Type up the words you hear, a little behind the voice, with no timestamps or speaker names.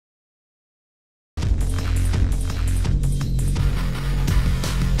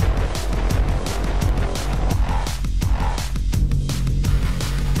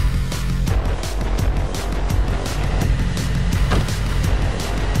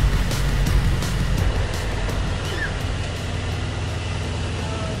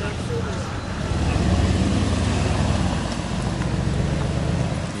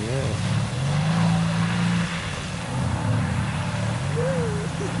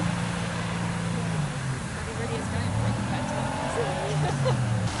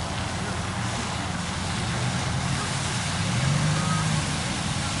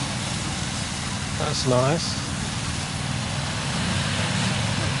That's nice.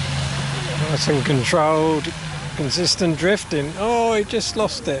 Nice and controlled, consistent drifting. Oh, he just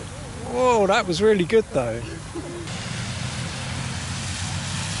lost it. Whoa, that was really good though.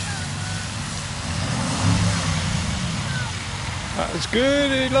 That was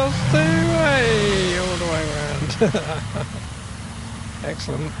good, he lost it way, all the way around.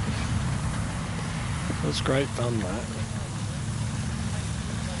 Excellent. That was great fun, that.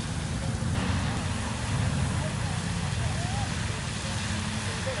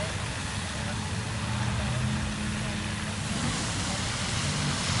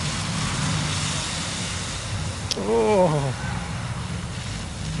 Oh,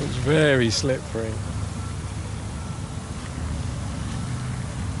 it was very slippery.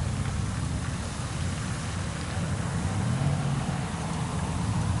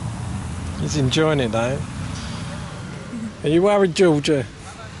 He's enjoying it though. Are you worried, Georgia?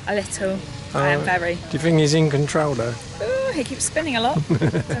 A little. I am very. Do you think he's in control though? Ooh, he keeps spinning a lot,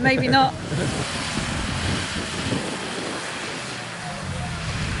 so maybe not.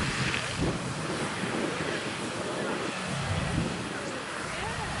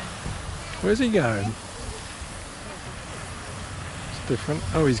 Where's he going? It's different.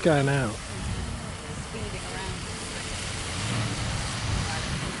 Oh, he's going out.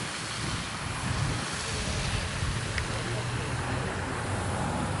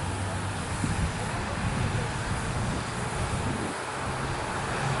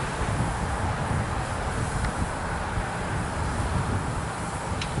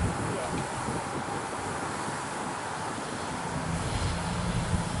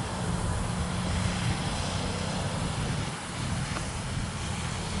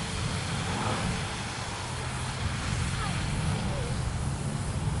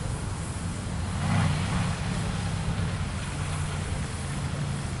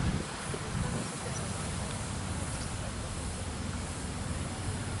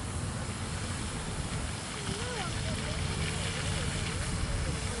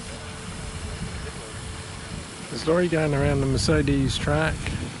 There's a lorry going around the Mercedes track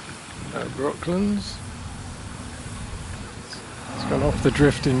at Brooklands. It's gone off the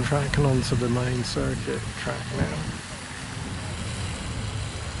drifting track and onto the main circuit track now.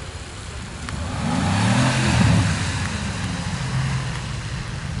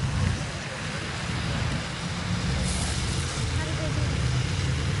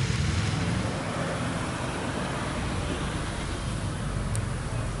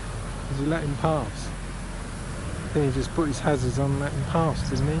 Does he let him pass? I think he just put his hazards on and let him pass,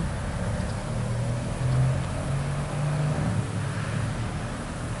 didn't he?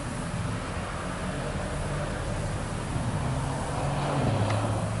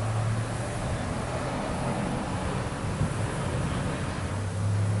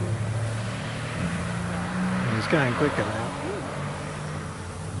 He's going quicker now.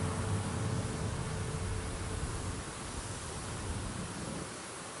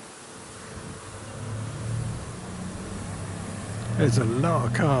 There's a lot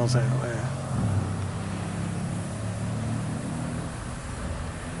of cars out there.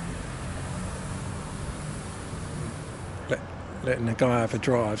 Letting the guy have a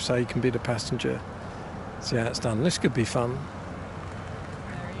drive so he can be the passenger. See how it's done. This could be fun.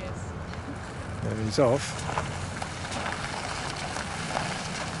 There he is. There he's off.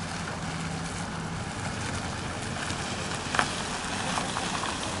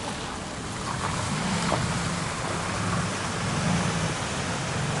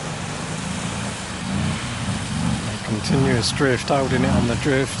 Continuous drift, holding it on the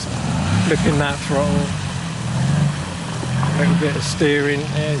drift, flipping that throttle, a little bit of steering.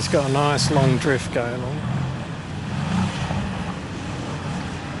 Yeah, he's got a nice long drift going on.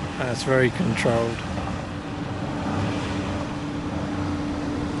 That's very controlled.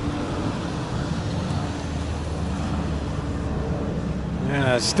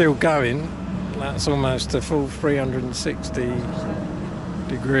 Yeah, it's still going. That's almost a full 360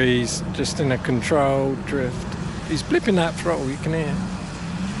 degrees, just in a controlled drift. He's flipping that throttle, you can hear.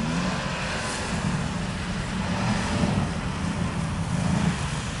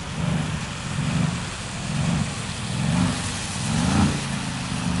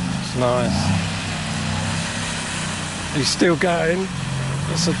 It's nice. He's still going.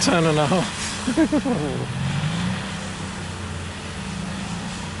 It's a turn and a half.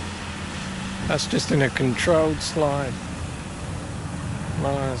 That's just in a controlled slide.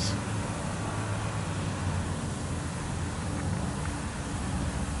 Nice.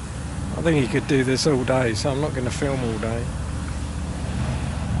 I think he could do this all day, so I'm not going to film all day.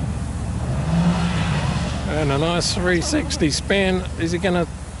 And a nice 360 spin. Is he going to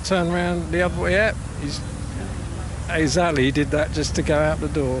turn around the other way. Yep, he's exactly. He did that just to go out the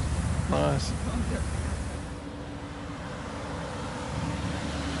door. Nice.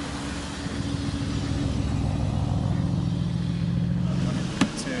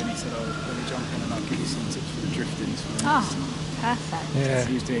 And he said, "Oh, let me jump in and I'll give you some tips for the drifting." Oh, perfect. Yeah.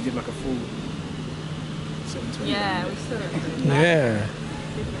 He did like a full 720. Yeah, we saw it. Yeah.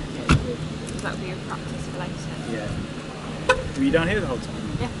 That would be a practice for later. Yeah. Were you down here the whole time?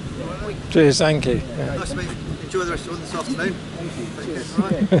 Yeah. Cheers. Thank you. Yeah. Nice to meet you. Enjoy the restaurant this afternoon.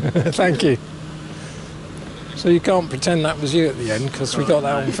 Thank you. So you can't pretend that was you at the end because we got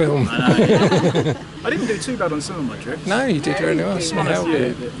that on film. I know. I didn't do too bad on some of my drifts. No, you did really well. It's one of Smelled few,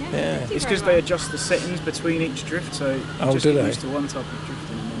 it. but Yeah. it's because they adjust the settings between each drift, so you Oh, just do get they? used to one type of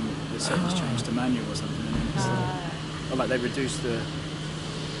drifting and then the settings change to manual or something. And then or like they reduce the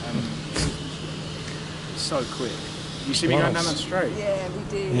so quick. You see me going down that straight? Yeah, we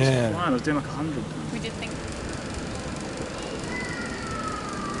did. Yeah. Fine, I was doing like 100. We did think.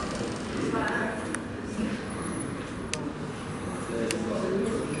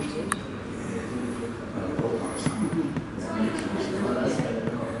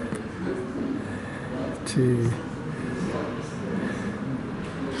 Two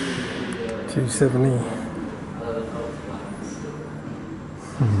 270.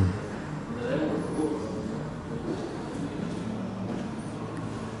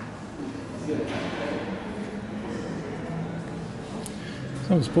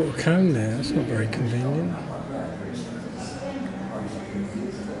 Someone's bought a cone there, that's not very convenient.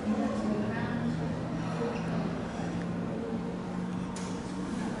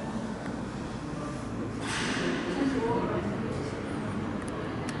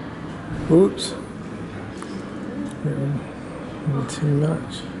 Oops. Not too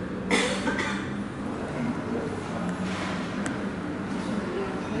much.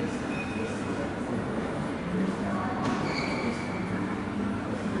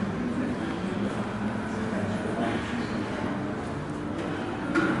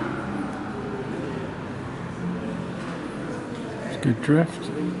 Good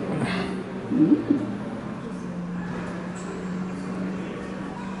drift.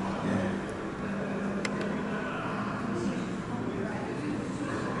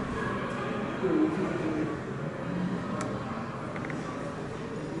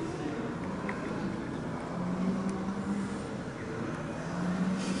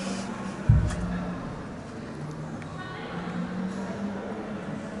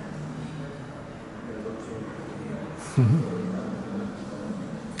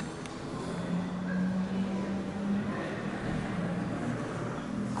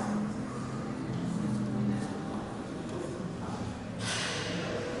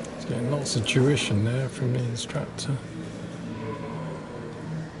 Getting lots of tuition there from the instructor.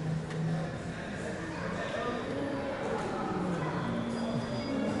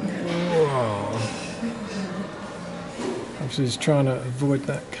 Whoa. Obviously he's trying to avoid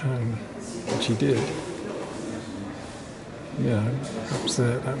that cone, which he did. You know,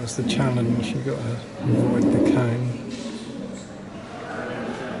 that was the challenge, you got to avoid the cone.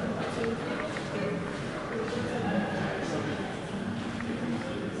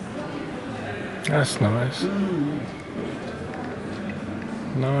 That's nice.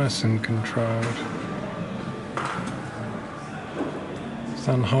 Nice and controlled. It's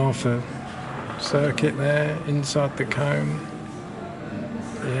done half a circuit there inside the cone.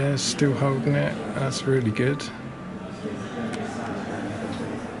 Yeah, still holding it. That's really good.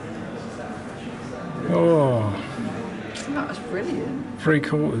 Oh, That was brilliant.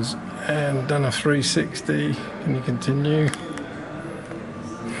 3/4 and done a 360. Can you continue?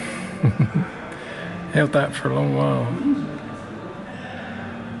 Held that for a long while.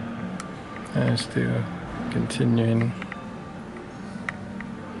 And still continuing.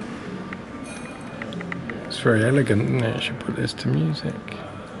 It's very elegant, isn't it? I should put this to music.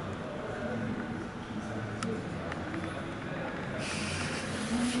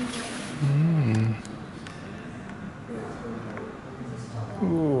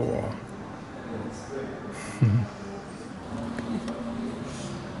 Ooh.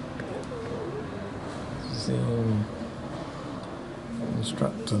 Seeing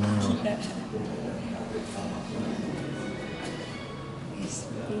instructor now.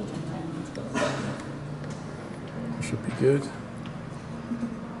 Should be good.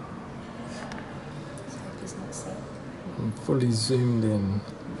 I'm fully zoomed in.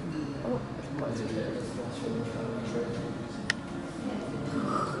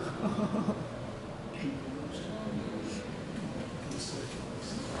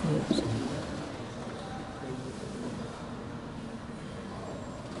 Oops.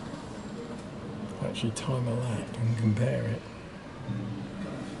 actually time a lap and compare it.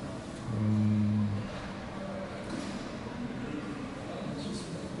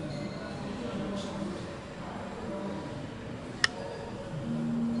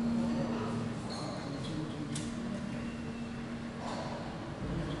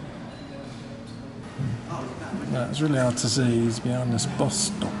 No, it's really hard to see. He's behind this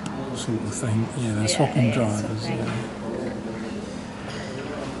bus stop sort of thing. Yeah, they're swapping drivers. Yeah.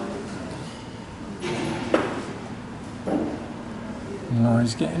 No,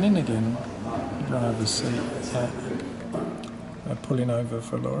 he's getting in again. Driver's seat. Yeah. They're pulling over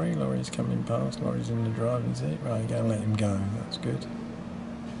for Laurie. Laurie's coming past. Laurie's in the driving seat. Right, go and let him go. That's good.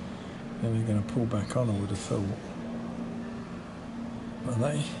 Then they're going to pull back on, I would have thought. Are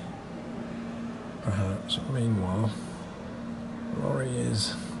they? Perhaps. Meanwhile, Laurie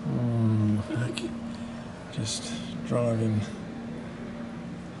is just driving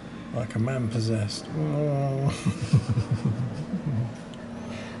like a man possessed.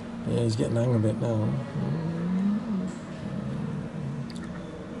 Yeah, he's getting the hang of it now.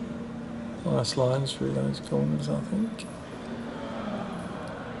 Nice lines through those corners, I think.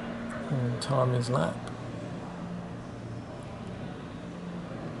 And time his lap.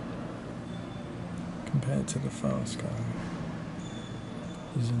 Compared to the fast guy,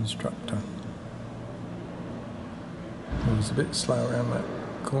 his instructor. He was a bit slow around that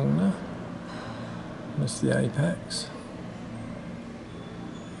corner. Missed the apex.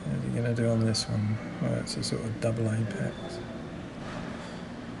 What are you going to do on this one? Well, it's a sort of double apex.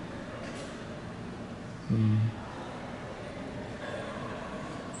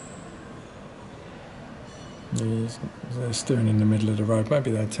 They're steering in the middle of the road.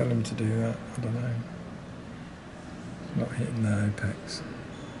 Maybe they'll tell him to do that. I don't know. Not hitting the apex.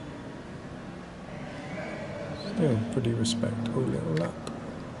 Still pretty respectable little lap.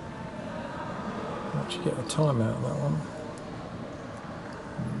 Actually get a time out of that one.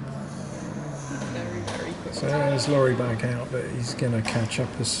 Very quick. So there's Laurie back out, but he's going to catch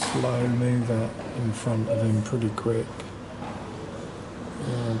up a slow mover in front of him pretty quick.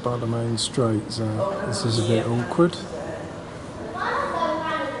 By the main straight, so this is a bit awkward.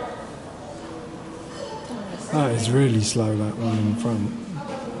 That is really slow, that one in front.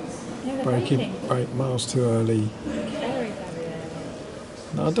 Brake miles too early. Very early.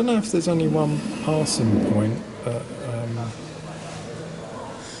 Now, I don't know if there's only one passing point, but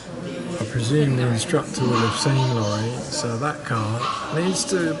I presume the instructor will have seen Laurie, so that car needs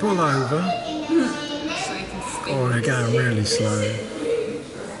to pull over, or they're going really slow.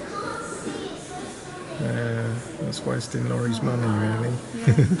 That's wasting Laurie's money,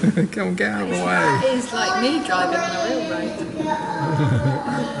 really. Come on, get out of the way. It's like me driving on a real road.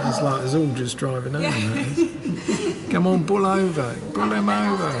 It's like us all just driving home. That is. Come on, pull over. Pull him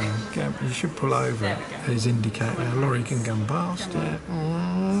over. You should pull over. His indicator. Now, Laurie can come past.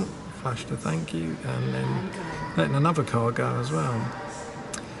 Yeah. Flash to thank you, and then letting another car go as well.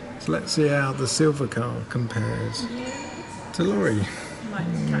 So let's see how the silver car compares to Laurie. Might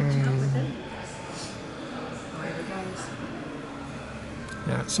catch up with him.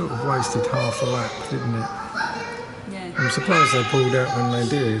 Yeah, it sort of wasted half a lap, didn't it? Yeah. I'm surprised they pulled out when they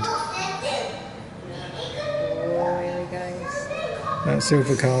did. Oh, here he goes. That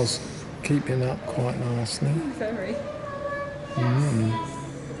silver car's keeping up quite nicely. Very.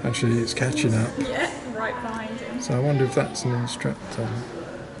 Actually, it's catching up. Yeah, right behind him. So I wonder if that's an instructor.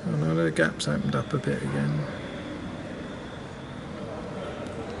 Oh no, the gap's opened up a bit again.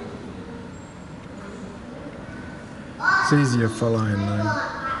 It's easier following though.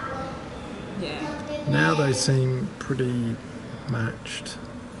 Yeah. Now they seem pretty matched.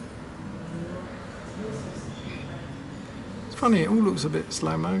 It's funny, it all looks a bit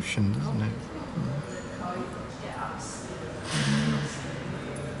slow motion, doesn't it?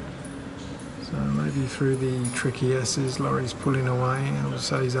 So maybe through the tricky S's, Laurie's pulling away. I would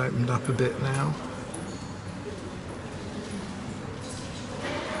say he's opened up a bit now.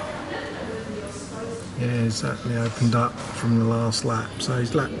 Yeah, he's certainly opened up from the last lap, so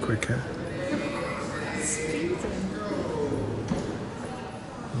he's lapped quicker.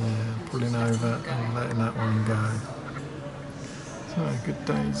 Yeah, pulling over and letting that one go. So, good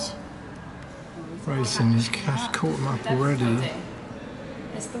days. Racing, he's caught him up already.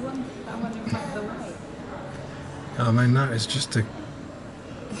 It's the one in front of the way. I mean, that is just a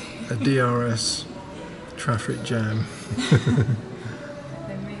DRS traffic jam.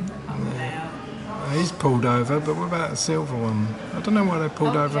 He's pulled over, but what about the silver one? I don't know why they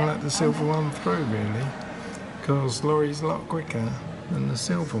pulled over and let the silver one through, really. Because Laurie's a lot quicker than the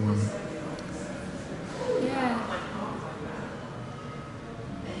silver one. Yeah.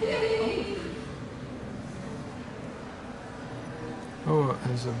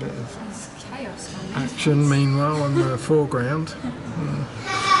 There's a bit of There's chaos on this. action meanwhile in the foreground.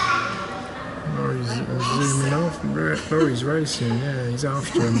 Laurie's zooming off. Laurie's racing, yeah, he's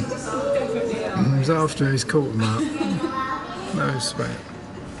after him. He's after him, he's caught him up. No sweat.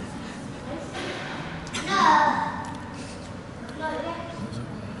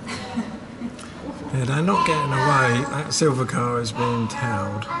 Yeah, they're not getting away. That silver car is being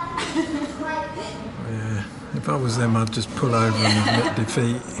towed. Yeah, if I was them, I'd just pull over and admit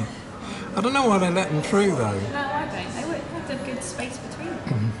defeat. I don't know why they let them through though. No, I don't. They would have a good space between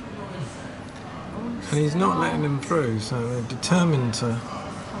them. And he's not letting them through, so they're determined to.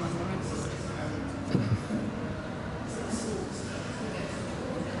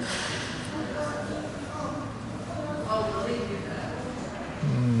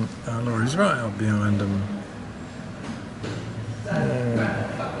 Oh, Laurie's right up behind them.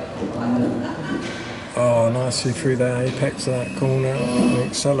 Oh, nicely through the apex of that corner.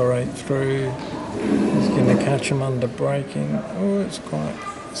 Accelerate through. He's going to catch him under braking. Oh, it's quite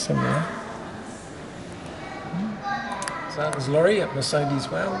similar. So that was Laurie at Mercedes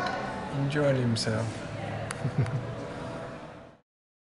World, enjoying himself.